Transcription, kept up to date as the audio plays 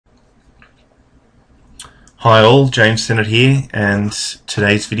Hi all, James Sennett here, and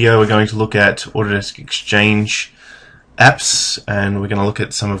today's video we're going to look at Autodesk Exchange apps, and we're going to look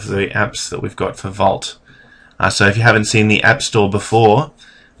at some of the apps that we've got for Vault. So if you haven't seen the App Store before,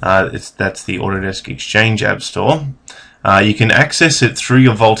 that's the Autodesk Exchange App Store. You can access it through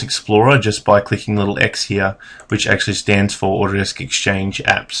your Vault Explorer just by clicking the little X here, which actually stands for Autodesk Exchange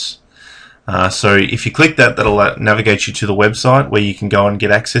Apps. So if you click that, that'll navigate you to the website where you can go and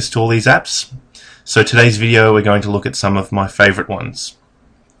get access to all these apps. So today's video we're going to look at some of my favorite ones.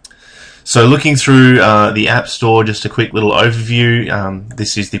 So looking through the App Store, just a quick little overview.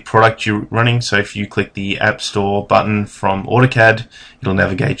 This is the product you're running, so if you click the App Store button from AutoCAD, it'll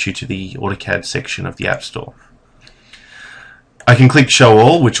navigate you to the AutoCAD section of the App Store. I can click Show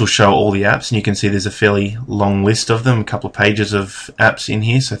All, which will show all the apps, and you can see there's a fairly long list of them, a couple of pages of apps in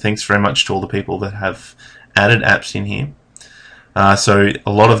here, so thanks very much to all the people that have added apps in here. So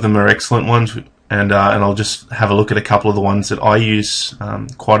a lot of them are excellent ones, and I'll just have a look at a couple of the ones that I use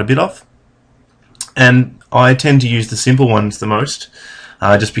quite a bit of. And I tend to use the simple ones the most,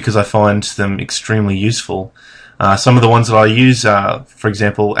 just because I find them extremely useful. Some of the ones that I use are, for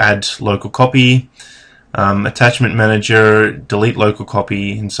example, Add Local Copy, Attachment Manager, Delete Local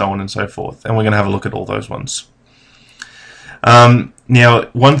Copy, and so on and so forth. And we're going to have a look at all those ones. Now,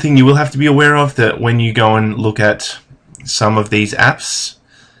 one thing you will have to be aware of, that when you go and look at some of these apps,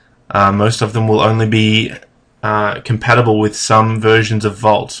 most of them will only be compatible with some versions of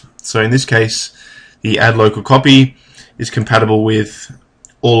Vault. So in this case, the Add Local Copy is compatible with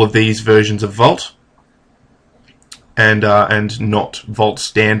all of these versions of Vault, and not Vault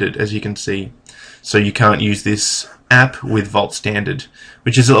Standard, as you can see. So you can't use this app with Vault Standard,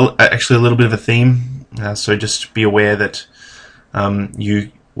 which is actually a little bit of a theme. So just be aware that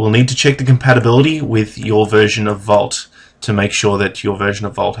you will need to check the compatibility with your version of Vault to make sure that your version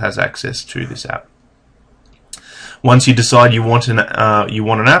of Vault has access to this app. Once you decide you want an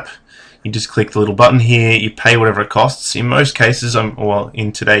app, you just click the little button here, you pay whatever it costs. In most cases, well,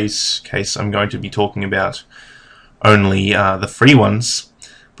 in today's case, I'm going to be talking about only the free ones,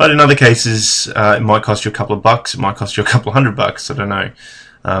 but in other cases, it might cost you a couple of bucks, it might cost you a couple of $100, I don't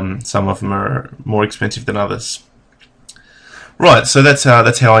know. Some of them are more expensive than others. Right, so that's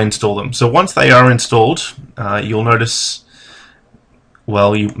how I install them. So once they are installed, you'll notice,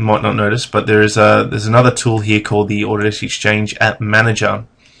 well, you might not notice, but there's another tool here called the Autodesk Exchange App Manager,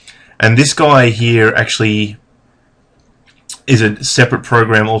 and this guy here actually is a separate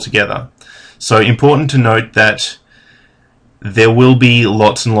program altogether. So important to note that there will be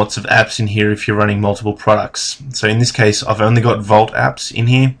lots and lots of apps in here if you're running multiple products. So in this case, I've only got Vault apps in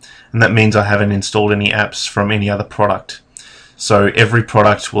here, and that means I haven't installed any apps from any other product. So every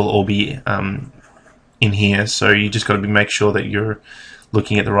product will all be in here, so you just got to make sure that you're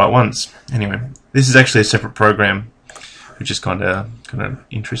looking at the right ones. Anyway, this is actually a separate program, which is kind of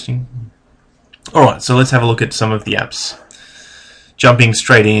interesting. Alright, so let's have a look at some of the apps. Jumping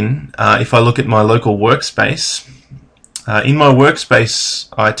straight in, if I look at my local workspace, in my workspace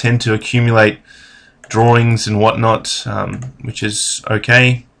I tend to accumulate drawings and whatnot, which is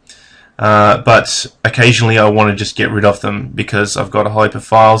okay. But occasionally I want to just get rid of them because I've got a whole heap of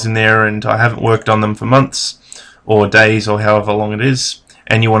files in there and I haven't worked on them for months or days or however long it is,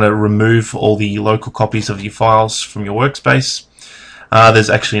 and you want to remove all the local copies of your files from your workspace. There's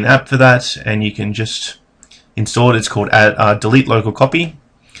actually an app for that, and you can just install it. It's called Delete Local Copy,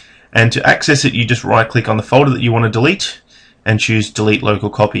 and to access it you just right click on the folder that you want to delete and choose Delete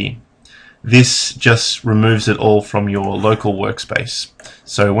Local Copy. This just removes it all from your local workspace.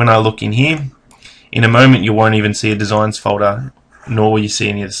 So when I look in here, in a moment you won't even see a designs folder, nor will you see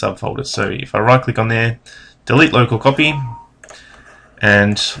any of the subfolders. So if I right click on there, delete local copy,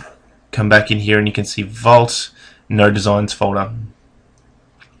 and come back in here, and you can see Vault, no designs folder.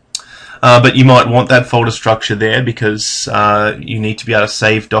 But you might want that folder structure there because you need to be able to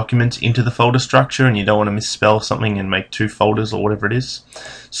save documents into the folder structure, and you don't want to misspell something and make two folders or whatever it is.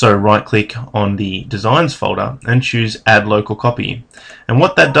 So right click on the designs folder and choose Add Local Copy. And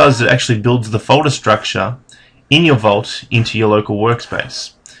what that does is it actually builds the folder structure in your Vault into your local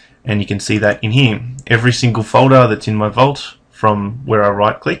workspace. And you can see that in here. Every single folder that's in my Vault from where I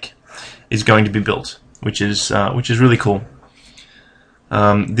right click is going to be built, which is really cool.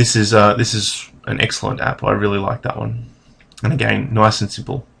 This is an excellent app. I really like that one, and again, nice and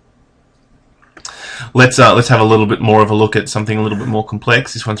simple. Let's have a little bit more of a look at something a little bit more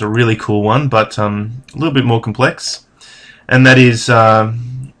complex. This one's a really cool one, but a little bit more complex, and that is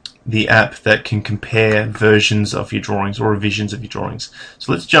the app that can compare versions of your drawings or revisions of your drawings.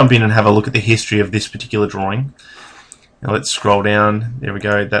 So let's jump in and have a look at the history of this particular drawing. Now let's scroll down. There we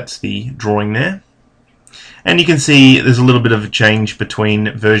go. That's the drawing there. And you can see there's a little bit of a change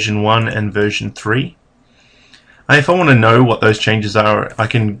between version 1 and version 3. If I want to know what those changes are, I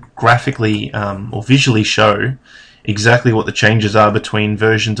can graphically or visually show exactly what the changes are between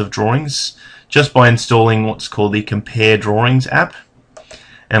versions of drawings just by installing what's called the Compare Drawings app.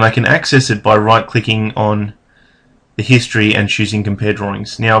 And I can access it by right-clicking on the history and choosing Compare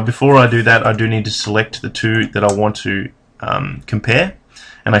Drawings. Now, before I do that, I do need to select the two that I want to compare,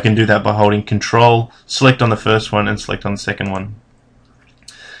 and I can do that by holding Control, select on the first one, and select on the second one.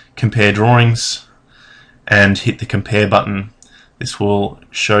 Compare Drawings, and hit the Compare button. This will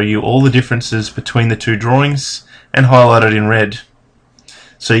show you all the differences between the two drawings and highlight it in red.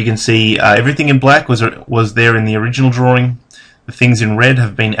 So you can see everything in black was there in the original drawing. The things in red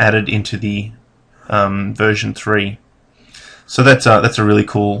have been added into the version 3. So that's a really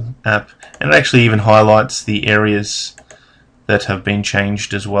cool app, and it actually even highlights the areas that have been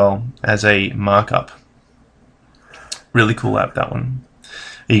changed as well as a markup. Really cool app, that one.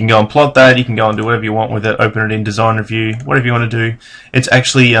 You can go and plot that, you can go and do whatever you want with it, open it in Design Review, whatever you want to do. It's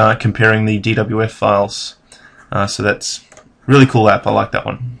actually comparing the DWF files, so that's a really cool app. I like that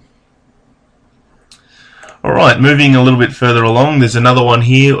one. Alright, moving a little bit further along, there's another one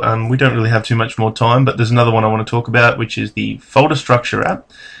here. We don't really have too much more time, but there's another one I want to talk about, which is the Folder Structure app.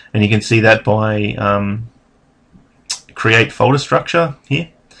 And you can see that by Create Folder Structure here.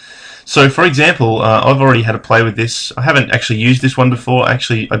 So for example, I've already had a play with this. I haven't actually used this one before.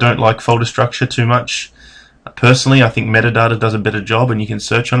 Actually, I don't like folder structure too much. Personally, I think metadata does a better job and you can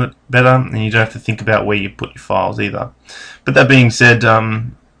search on it better, and you don't have to think about where you put your files either. But that being said,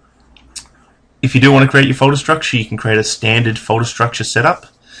 if you do want to create your folder structure, you can create a standard folder structure setup.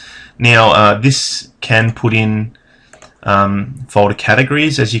 Now, this can put in folder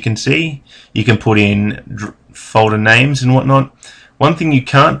categories, as you can see. You can put in folder names and whatnot. One thing you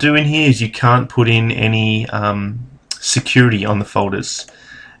can't do in here is you can't put in any security on the folders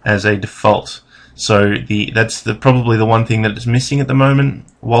as a default. So that's probably the one thing that is missing at the moment.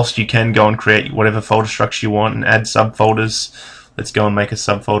 Whilst you can go and create whatever folder structure you want and add subfolders, let's go and make a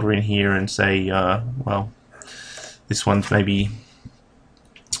subfolder in here and say, well, this one's maybe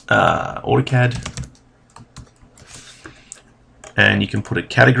AutoCAD, and you can put a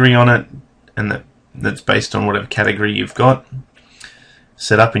category on it, and that's based on whatever category you've got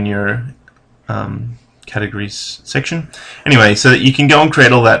set up in your categories section. Anyway, so that you can go and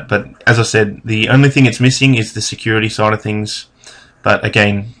create all that, but as I said, the only thing it's missing is the security side of things. But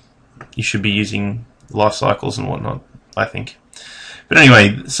again, you should be using life cycles and whatnot, I think. But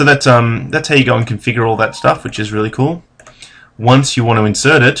anyway, so that's how you go and configure all that stuff, which is really cool. Once you want to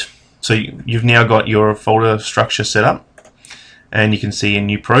insert it, so you've now got your folder structure set up, and you can see a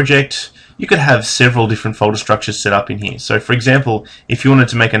new project. You could have several different folder structures set up in here. So for example, if you wanted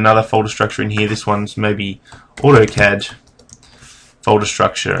to make another folder structure in here, this one's maybe AutoCAD folder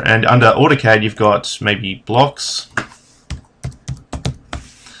structure, and under AutoCAD you've got maybe blocks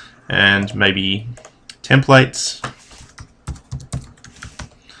and maybe templates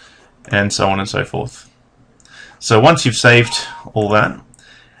and so on and so forth. So once you've saved all that,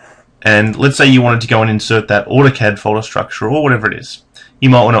 and let's say you wanted to go and insert that AutoCAD folder structure or whatever it is, you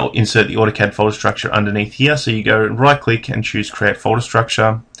might want to insert the AutoCAD folder structure underneath here. So you go right click and choose Create Folder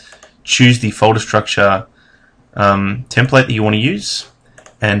Structure, choose the folder structure template that you want to use,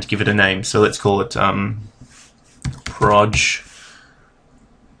 and give it a name. So let's call it Proj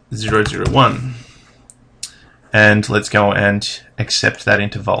 001, and let's go and accept that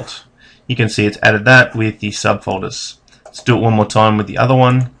into Vault. You can see it's added that with the subfolders. Let's do it one more time with the other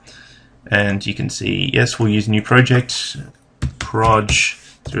one, and you can see, yes, we'll use new project Proj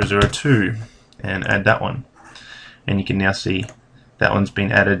 002 and add that one, and you can now see that one's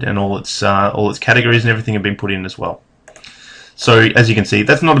been added, and all its categories and everything have been put in as well. So as you can see,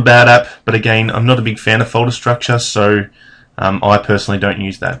 that's not a bad app, but again, I'm not a big fan of folder structure, so I personally don't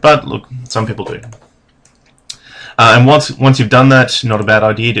use that. But look, some people do. And once you've done that, not a bad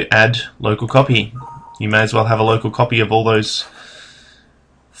idea to add local copy. You may as well have a local copy of all those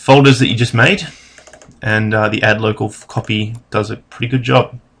folders that you just made, and the add local copy does a pretty good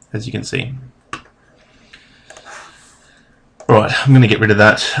job, as you can see. Alright, I'm going to get rid of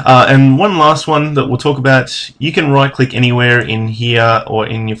that. And one last one that we'll talk about, you can right click anywhere in here or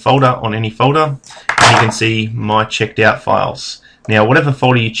in your folder on any folder, and you can see My Checked Out Files. Now whatever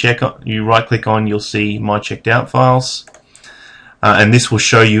folder you right click on, you'll see My Checked Out Files, and this will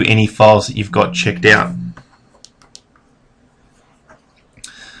show you any files that you've got checked out.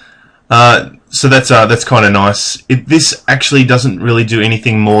 So that's kind of nice. This actually doesn't really do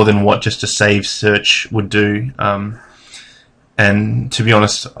anything more than what just a save search would do. And to be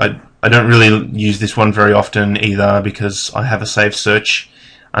honest, I don't really use this one very often either because I have a saved search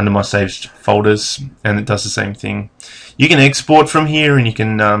under my saved folders, and it does the same thing. You can export from here, and you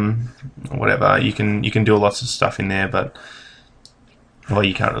can whatever, you can do lots of stuff in there, but well,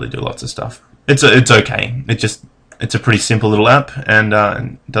 you can't really do lots of stuff. It's okay. It's a pretty simple little app,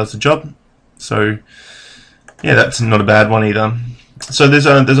 and does the job. So yeah, that's not a bad one either. So there's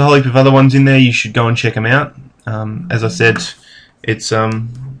a whole heap of other ones in there. You should go and check them out. As I said, it's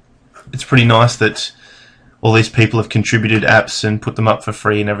pretty nice that all these people have contributed apps and put them up for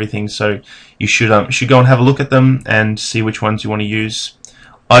free and everything. So you should go and have a look at them and see which ones you want to use.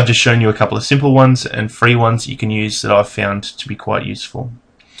 I've just shown you a couple of simple ones and free ones that you can use that I've found to be quite useful.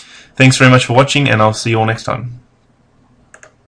 Thanks very much for watching, and I'll see you all next time.